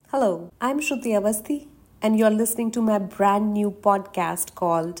Hello, I'm Shruti Avasthi, and you're listening to my brand new podcast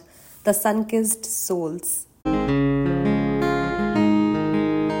called The Sunkissed Souls.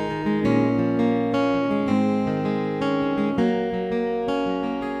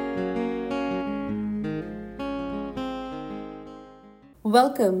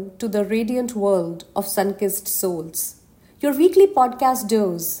 Welcome to the radiant world of Sunkissed Souls, your weekly podcast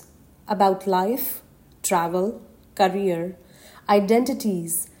dose about life, travel, career,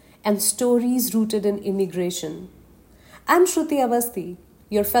 identities, and stories rooted in immigration. I'm Shruti Avasthi,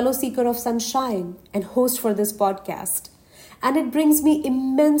 your fellow seeker of sunshine and host for this podcast, and it brings me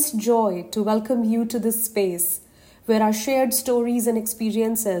immense joy to welcome you to this space where our shared stories and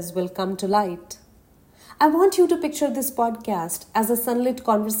experiences will come to light. I want you to picture this podcast as a sunlit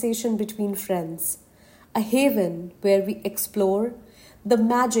conversation between friends, a haven where we explore the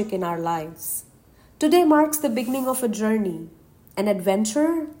magic in our lives. Today marks the beginning of a journey, an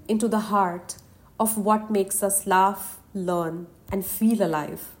adventure into the heart of what makes us laugh, learn, and feel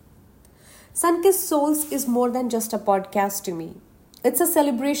alive. Sunkissed Souls is more than just a podcast to me. It's a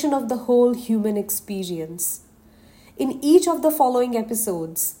celebration of the whole human experience. In each of the following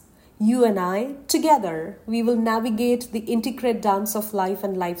episodes, you and I, together, we will navigate the intricate dance of life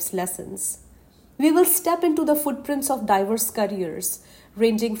and life's lessons. We will step into the footprints of diverse careers,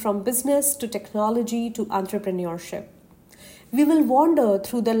 ranging from business to technology to entrepreneurship. We will wander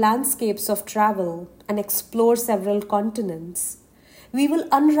through the landscapes of travel and explore several continents. We will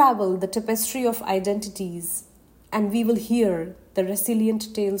unravel the tapestry of identities, and we will hear the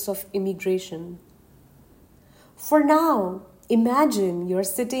resilient tales of immigration. For now, imagine you're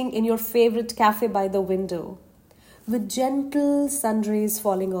sitting in your favorite cafe by the window, with gentle sun rays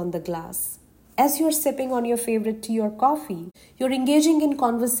falling on the glass. As you're sipping on your favorite tea or coffee, you're engaging in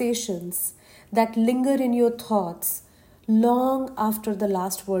conversations that linger in your thoughts long after the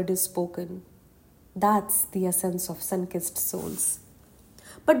last word is spoken. That's the essence of Sunkissed Souls.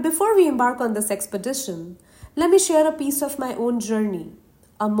 But before we embark on this expedition, let me share a piece of my own journey,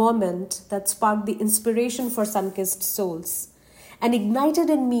 a moment that sparked the inspiration for Sunkissed Souls and ignited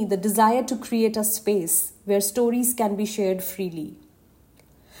in me the desire to create a space where stories can be shared freely.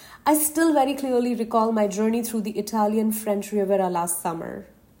 I still very clearly recall my journey through the Italian-French Riviera last summer.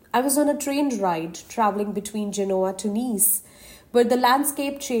 I was on a train ride traveling between Genoa to Nice, where the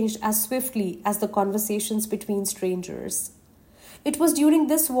landscape changed as swiftly as the conversations between strangers. It was during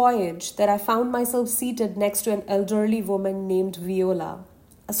this voyage that I found myself seated next to an elderly woman named Viola,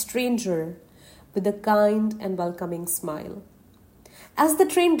 a stranger with a kind and welcoming smile. As the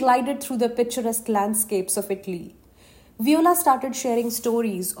train glided through the picturesque landscapes of Italy, Viola started sharing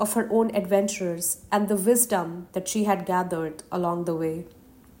stories of her own adventures and the wisdom that she had gathered along the way.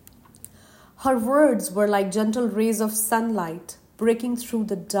 Her words were like gentle rays of sunlight breaking through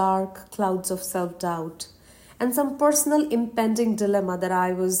the dark clouds of self-doubt and some personal impending dilemma that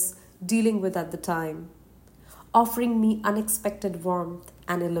I was dealing with at the time, offering me unexpected warmth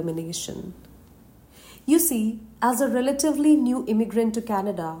and illumination. You see, as a relatively new immigrant to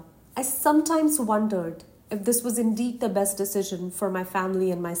Canada, I sometimes wondered if this was indeed the best decision for my family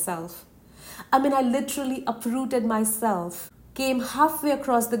and myself. I literally uprooted myself, came halfway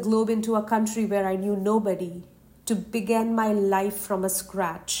across the globe into a country where I knew nobody, to begin my life from a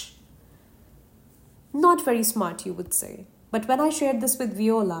scratch. Not very smart, you would say. But when I shared this with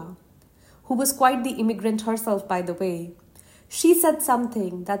Viola, who was quite the immigrant herself, by the way, she said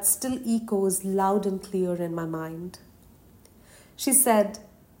something that still echoes loud and clear in my mind. She said,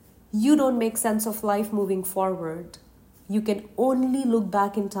 "You don't make sense of life moving forward. You can only look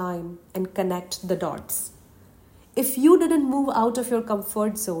back in time and connect the dots. If you didn't move out of your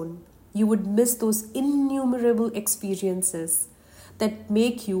comfort zone, you would miss those innumerable experiences that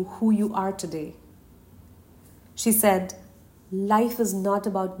make you who you are today." She said, "Life is not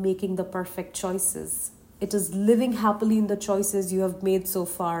about making the perfect choices. It is living happily in the choices you have made so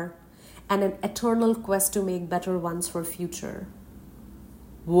far and an eternal quest to make better ones for future."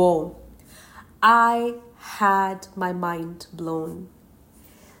 Whoa, I had my mind blown.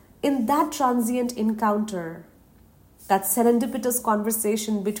 In that transient encounter, that serendipitous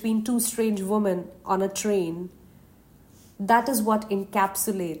conversation between two strange women on a train, that is what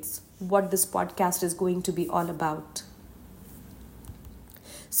encapsulates what this podcast is going to be all about.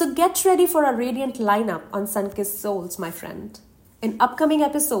 So get ready for a radiant lineup on Sunkissed Souls, my friend. In upcoming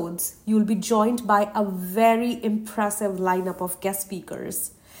episodes, you'll be joined by a very impressive lineup of guest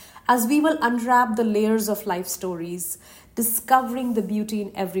speakers as we will unwrap the layers of life stories, discovering the beauty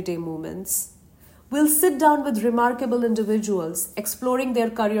in everyday moments. We'll sit down with remarkable individuals, exploring their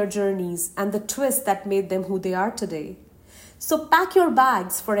career journeys and the twist that made them who they are today. So pack your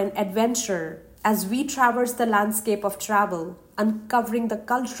bags for an adventure as we traverse the landscape of travel, uncovering the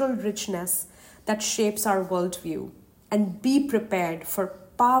cultural richness that shapes our worldview, and be prepared for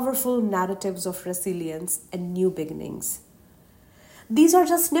powerful narratives of resilience and new beginnings. These are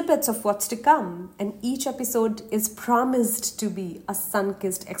just snippets of what's to come, and each episode is promised to be a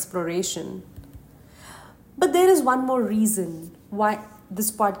sun-kissed exploration. But there is one more reason why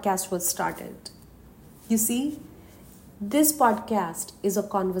this podcast was started. You see, this podcast is a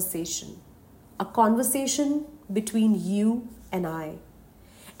conversation between you and I.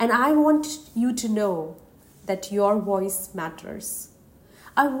 And I want you to know that your voice matters.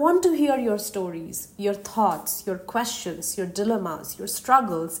 I want to hear your stories, your thoughts, your questions, your dilemmas, your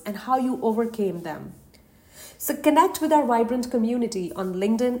struggles, and how you overcame them. So connect with our vibrant community on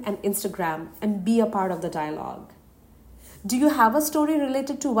LinkedIn and Instagram and be a part of the dialogue. Do you have a story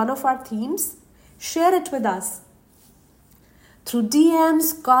related to one of our themes? Share it with us through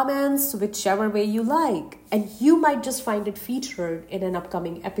DMs, comments, whichever way you like, and you might just find it featured in an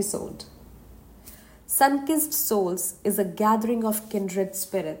upcoming episode. Sun-Kissed Souls is a gathering of kindred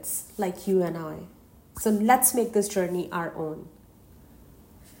spirits like you and I. So let's make this journey our own.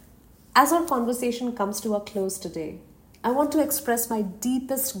 As our conversation comes to a close today, I want to express my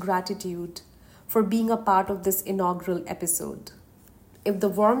deepest gratitude for being a part of this inaugural episode. If the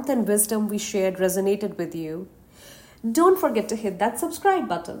warmth and wisdom we shared resonated with you, don't forget to hit that subscribe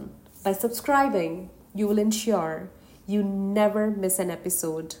button. By subscribing, you will ensure you never miss an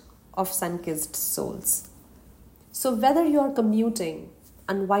episode of Sun-Kissed Souls. So whether you're commuting,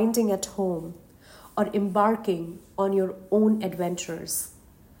 unwinding at home, or embarking on your own adventures,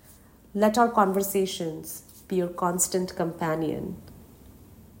 let our conversations be your constant companion.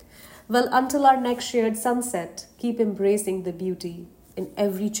 Well, until our next shared sunset, keep embracing the beauty in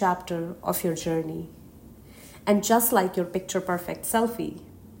every chapter of your journey. And just like your picture-perfect selfie,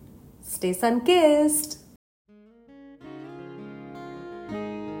 stay sun-kissed.